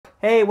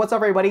Hey, what's up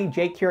everybody?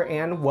 Jake here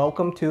and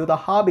welcome to the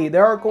hobby.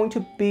 There are going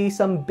to be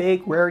some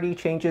big rarity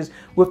changes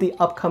with the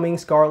upcoming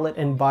Scarlet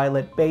and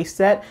Violet base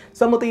set.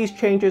 Some of these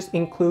changes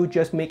include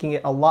just making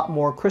it a lot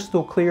more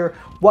crystal clear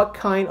what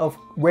kind of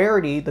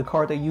rarity the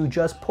card that you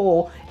just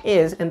pull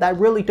is, and that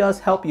really does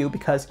help you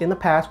because in the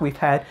past we've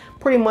had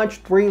pretty much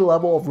 3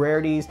 levels of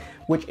rarities,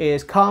 which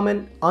is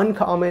common,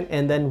 uncommon,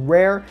 and then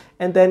rare.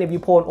 And then if you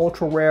pull an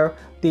ultra rare,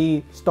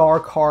 the star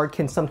card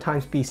can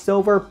sometimes be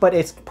silver, but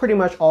it's pretty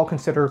much all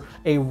considered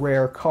a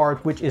rare card,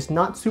 which is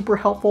not super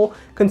helpful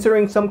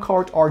considering some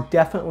cards are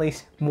definitely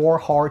more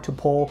hard to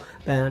pull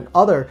than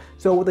other.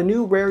 So with the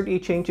new rarity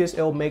changes,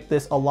 it'll make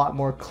this a lot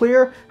more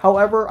clear.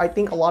 However, I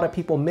think a lot of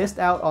people missed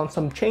out on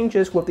some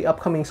changes with the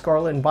upcoming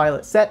Scarlet and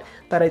Violet set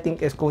that I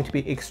think is going to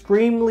be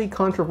extremely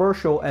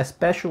controversial,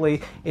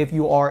 especially if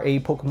you are a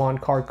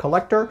Pokemon card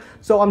collector.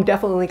 So I'm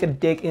definitely going to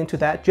dig into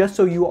that just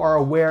so you are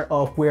aware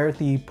of where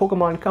the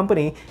Pokemon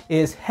Company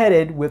is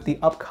headed with the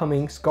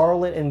upcoming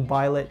Scarlet and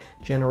Violet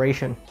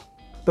generation.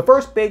 The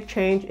first big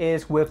change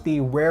is with the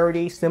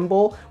rarity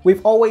symbol.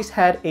 We've always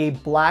had a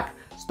black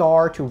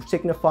star to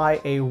signify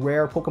a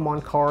rare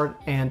Pokemon card,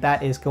 and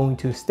that is going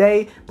to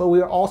stay, but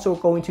we are also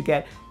going to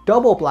get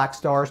double black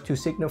stars to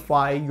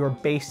signify your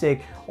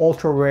basic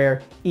ultra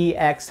rare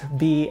EX,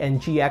 V,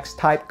 and GX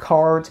type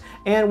cards,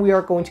 and we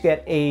are going to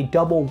get a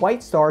double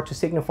white star to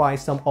signify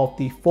some of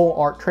the full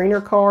art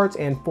trainer cards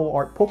and full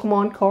art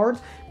Pokemon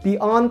cards.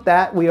 Beyond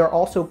that, we are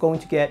also going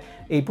to get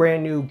a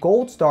brand new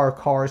gold star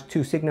cards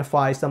to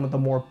signify some of the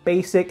more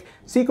basic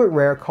secret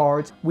rare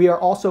cards. We are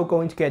also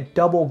going to get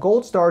double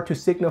gold star to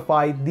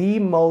signify the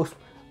most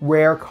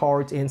rare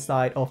cards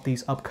inside of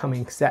these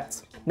upcoming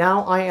sets.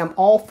 Now, I am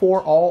all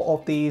for all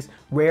of these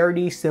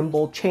rarity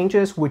symbol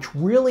changes, which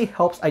really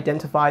helps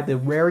identify the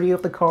rarity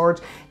of the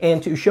cards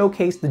and to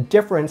showcase the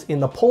difference in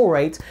the pull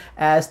rates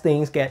as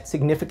things get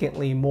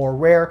significantly more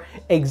rare,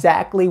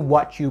 exactly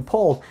what you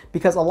pulled.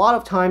 Because a lot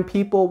of time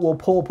people will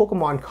pull a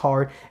Pokemon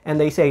card and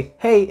they say,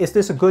 hey, is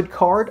this a good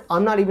card?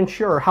 I'm not even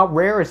sure. How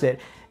rare is it?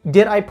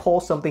 Did I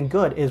pull something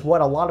good is what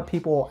a lot of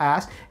people will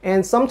ask,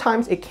 and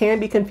sometimes it can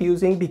be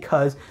confusing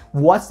because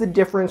what's the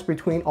difference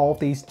between all of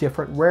these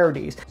different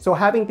rarities? So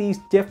having these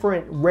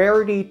different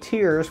rarity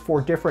tiers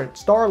for different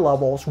star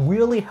levels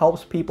really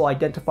helps people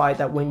identify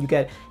that when you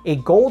get a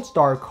gold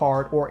star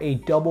card or a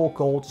double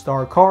gold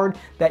star card,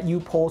 that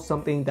you pull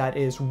something that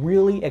is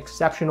really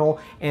exceptional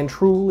and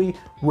truly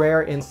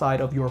rare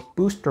inside of your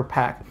booster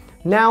pack.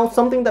 Now,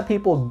 something that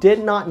people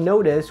did not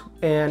notice,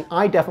 and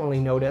I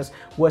definitely noticed,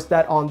 was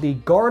that on the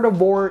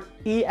Gardevoir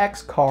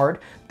EX card,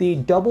 the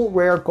double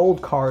rare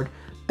gold card,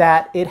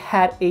 that it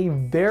had a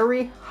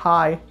very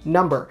high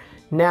number.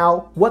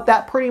 Now, what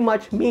that pretty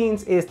much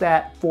means is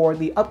that for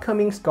the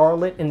upcoming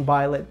Scarlet and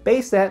Violet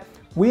base set,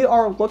 we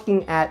are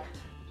looking at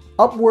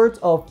upwards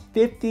of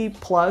 50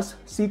 plus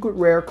secret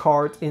rare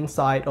cards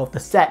inside of the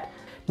set.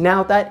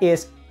 Now, that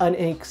is an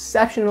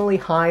exceptionally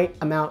high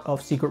amount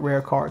of secret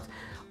rare cards.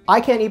 I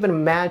can't even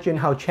imagine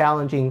how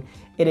challenging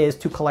it is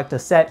to collect a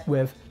set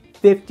with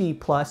 50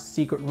 plus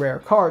secret rare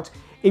cards.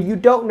 If you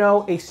don't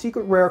know, a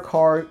secret rare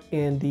card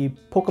in the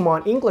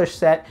Pokemon English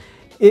set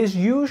is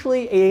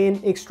usually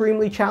an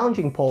extremely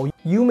challenging pull.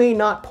 You may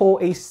not pull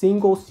a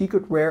single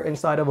secret rare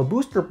inside of a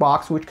booster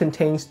box which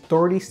contains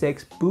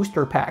 36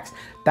 booster packs.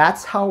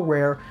 That's how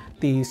rare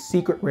these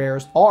secret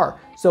rares are.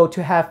 So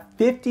to have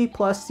 50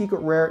 plus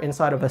secret rare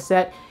inside of a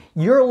set,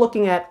 you're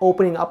looking at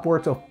opening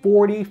upwards of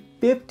 40,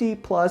 50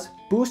 plus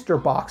booster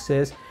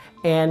boxes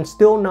and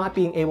still not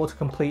being able to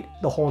complete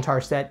the whole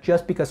entire set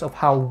just because of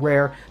how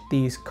rare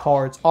these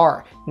cards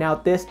are. Now,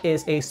 this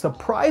is a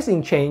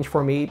surprising change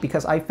for me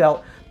because I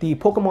felt the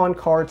Pokemon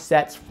card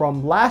sets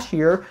from last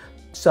year,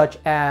 such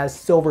as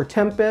Silver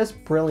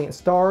Tempest, Brilliant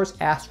Stars,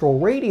 Astral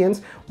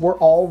Radiance, were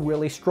all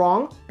really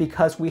strong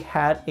because we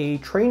had a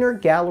trainer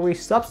gallery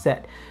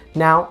subset.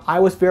 Now, I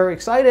was very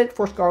excited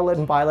for Scarlet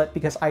and Violet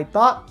because I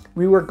thought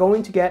we were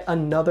going to get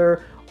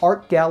another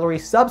art gallery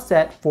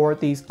subset for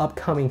these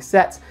upcoming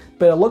sets,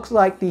 but it looks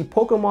like the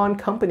Pokemon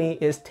Company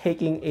is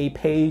taking a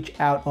page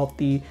out of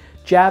the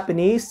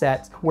Japanese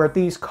sets where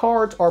these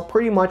cards are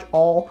pretty much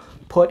all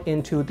put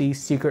into the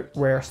secret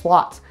rare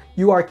slots.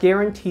 You are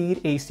guaranteed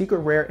a secret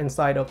rare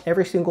inside of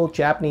every single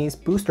Japanese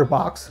booster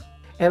box.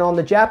 And on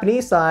the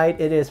Japanese side,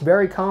 it is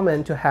very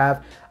common to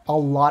have a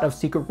lot of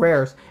secret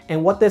rares.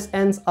 And what this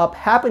ends up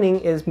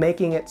happening is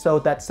making it so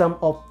that some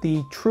of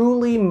the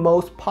truly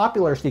most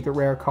popular secret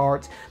rare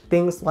cards,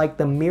 things like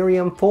the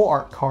Miriam Full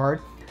Art card,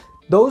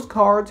 those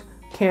cards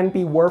can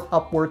be worth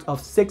upwards of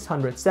 $600,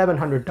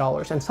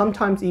 $700, and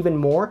sometimes even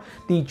more.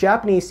 The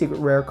Japanese secret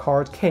rare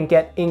cards can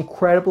get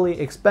incredibly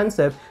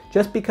expensive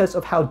just because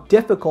of how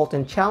difficult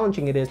and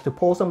challenging it is to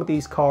pull some of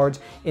these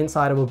cards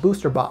inside of a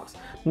booster box.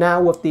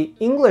 Now, with the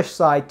English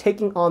side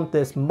taking on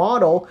this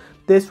model,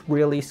 this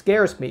really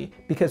scares me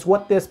because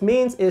what this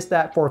means is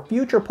that for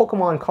future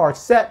Pokemon card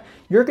set,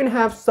 you're going to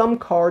have some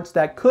cards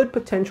that could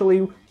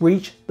potentially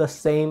reach the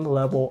same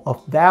level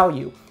of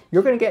value.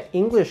 You're going to get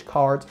English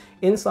cards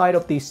inside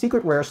of these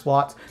secret rare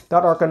slots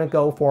that are going to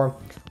go for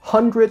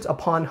hundreds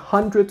upon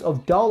hundreds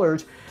of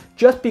dollars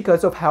just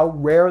because of how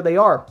rare they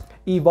are.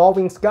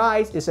 Evolving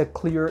Skies is a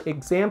clear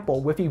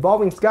example. With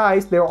Evolving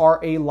Skies, there are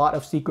a lot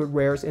of secret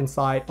rares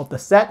inside of the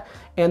set,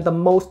 and the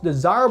most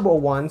desirable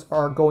ones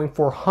are going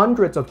for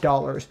hundreds of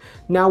dollars.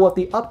 Now with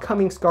the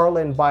upcoming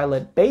Scarlet and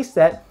Violet base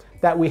set,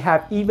 that we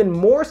have even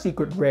more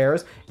secret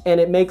rares, and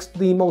it makes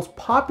the most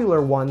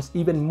popular ones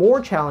even more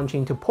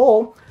challenging to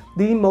pull.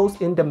 The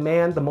most in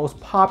demand, the most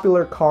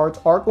popular cards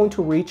are going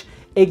to reach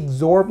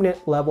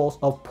exorbitant levels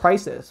of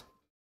prices.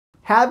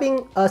 Having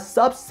a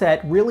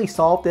subset really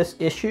solved this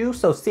issue,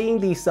 so seeing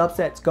these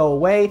subsets go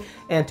away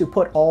and to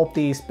put all of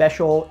the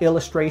special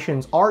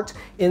illustrations art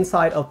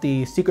inside of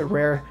the secret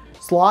rare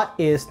slot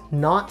is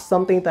not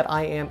something that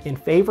I am in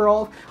favor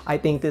of. I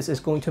think this is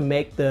going to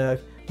make the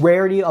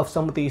rarity of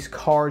some of these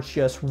cards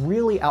just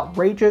really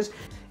outrageous.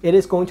 It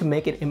is going to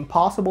make it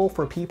impossible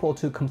for people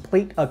to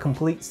complete a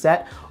complete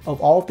set of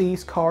all of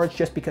these cards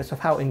just because of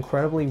how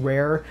incredibly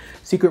rare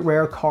secret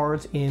rare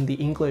cards in the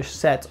English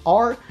sets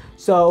are.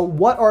 So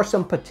what are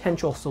some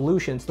potential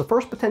solutions? The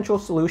first potential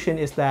solution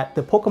is that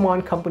the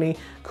Pokemon Company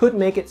could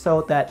make it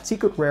so that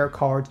secret rare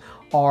cards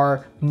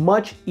are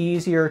much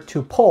easier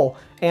to pull.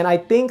 And I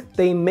think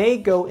they may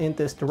go in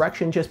this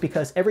direction just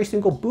because every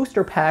single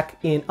booster pack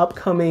in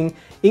upcoming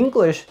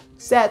English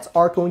sets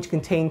are going to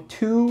contain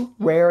 2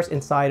 rares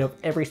inside of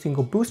every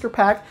single booster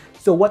pack.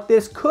 So what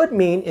this could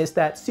mean is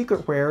that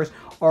secret rares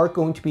are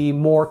going to be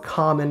more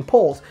common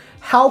pulls.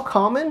 How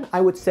common? I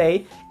would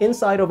say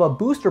inside of a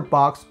booster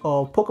box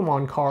of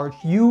Pokemon cards,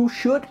 you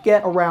should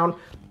get around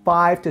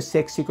 5 to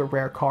 6 secret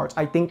rare cards.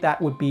 I think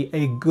that would be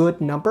a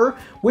good number,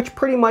 which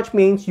pretty much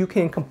means you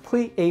can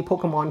complete a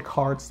Pokemon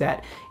card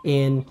set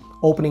in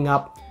opening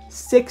up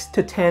 6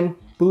 to 10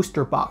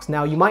 booster box.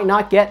 Now you might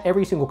not get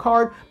every single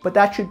card, but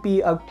that should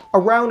be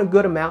around a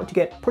good amount to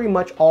get pretty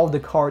much all of the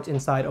cards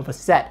inside of a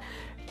set.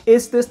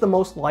 Is this the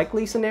most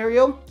likely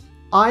scenario?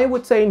 I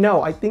would say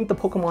no. I think the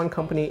Pokemon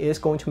Company is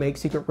going to make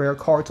secret rare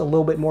cards a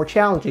little bit more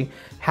challenging.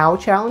 How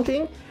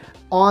challenging?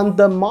 On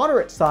the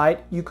moderate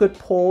side, you could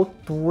pull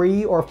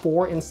 3 or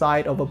 4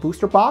 inside of a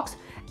booster box.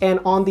 And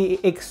on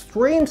the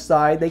extreme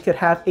side, they could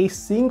have a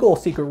single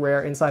secret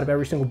rare inside of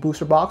every single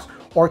booster box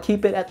or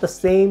keep it at the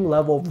same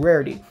level of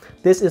rarity.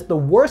 This is the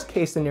worst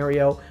case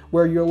scenario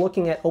where you're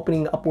looking at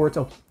opening upwards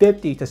of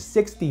 50 to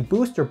 60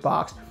 booster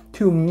box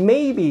to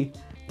maybe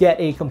get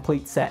a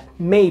complete set,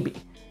 maybe.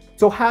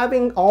 So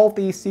having all of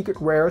these secret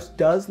rares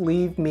does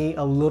leave me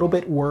a little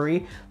bit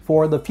worried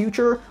for the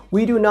future.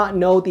 We do not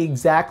know the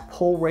exact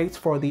pull rates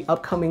for the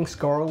upcoming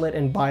Scarlet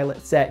and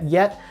Violet set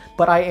yet,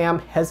 but I am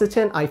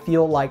hesitant. I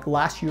feel like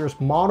last year's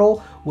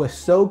model was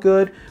so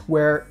good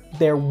where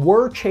there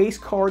were chase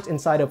cards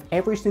inside of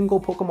every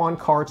single Pokemon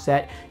card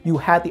set. You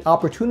had the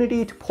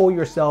opportunity to pull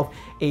yourself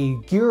a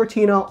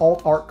Giratina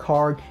alt art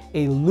card,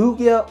 a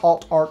Lugia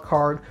alt art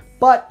card,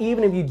 but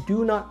even if you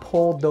do not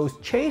pull those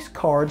chase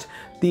cards,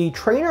 the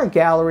trainer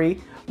gallery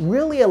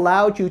really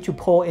allowed you to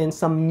pull in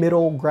some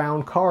middle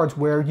ground cards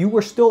where you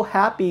were still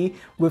happy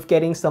with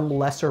getting some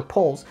lesser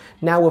pulls.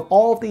 Now with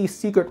all of these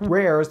secret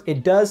rares,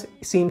 it does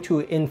seem to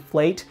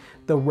inflate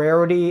the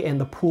rarity and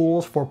the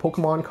pools for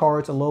Pokemon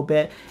cards a little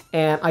bit.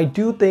 And I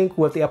do think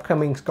with the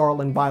upcoming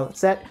Scarlet and Violet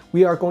set,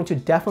 we are going to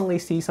definitely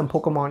see some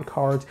Pokemon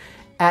cards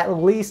at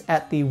least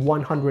at the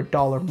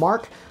 $100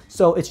 mark.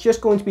 So it's just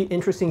going to be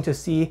interesting to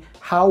see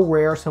how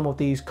rare some of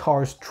these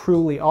cards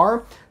truly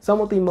are.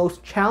 Some of the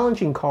most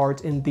challenging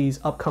cards in these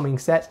upcoming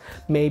sets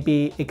may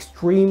be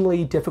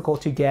extremely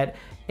difficult to get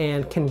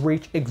and can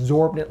reach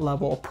exorbitant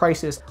level of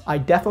prices. I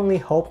definitely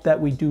hope that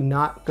we do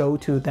not go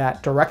to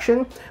that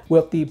direction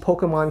with the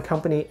Pokemon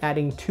Company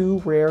adding 2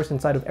 rares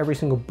inside of every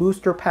single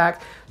booster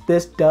pack.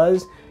 This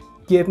does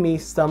give me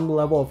some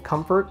level of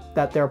comfort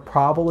that they're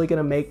probably going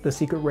to make the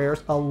secret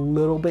rares a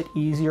little bit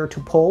easier to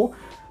pull,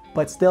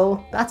 but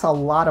still, that's a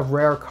lot of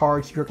rare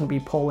cards you're going to be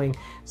pulling.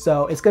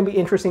 So it's going to be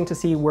interesting to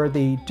see where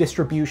the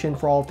distribution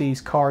for all of these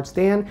cards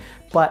stand,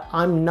 but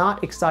I'm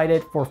not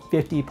excited for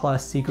 50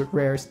 plus secret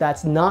rares.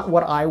 That's not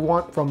what I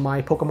want from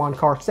my Pokemon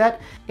card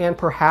set, and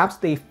perhaps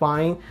they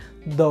find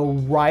the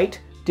right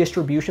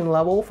distribution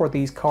level for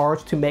these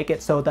cards to make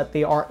it so that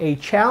they are a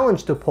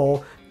challenge to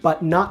pull,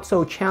 but not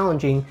so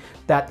challenging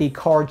that the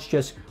cards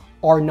just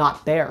are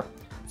not there.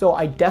 So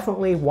I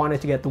definitely wanted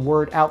to get the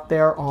word out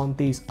there on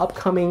these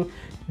upcoming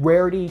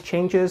rarity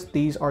changes.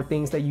 These are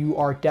things that you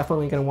are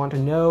definitely going to want to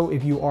know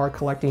if you are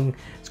collecting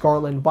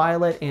Scarlet and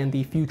Violet and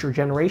the future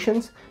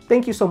generations.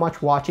 Thank you so much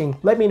for watching.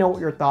 Let me know what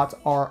your thoughts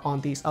are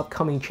on these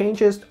upcoming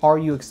changes. Are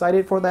you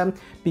excited for them?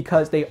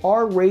 Because they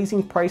are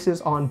raising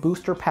prices on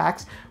booster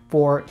packs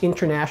for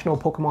international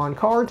Pokemon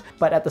cards,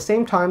 but at the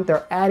same time,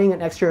 they're adding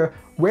an extra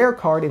rare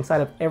card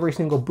inside of every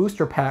single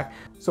booster pack.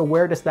 So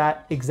where does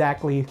that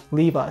exactly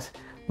leave us?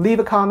 Leave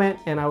a comment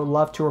and I would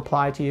love to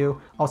reply to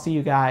you. I'll see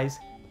you guys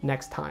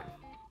next time.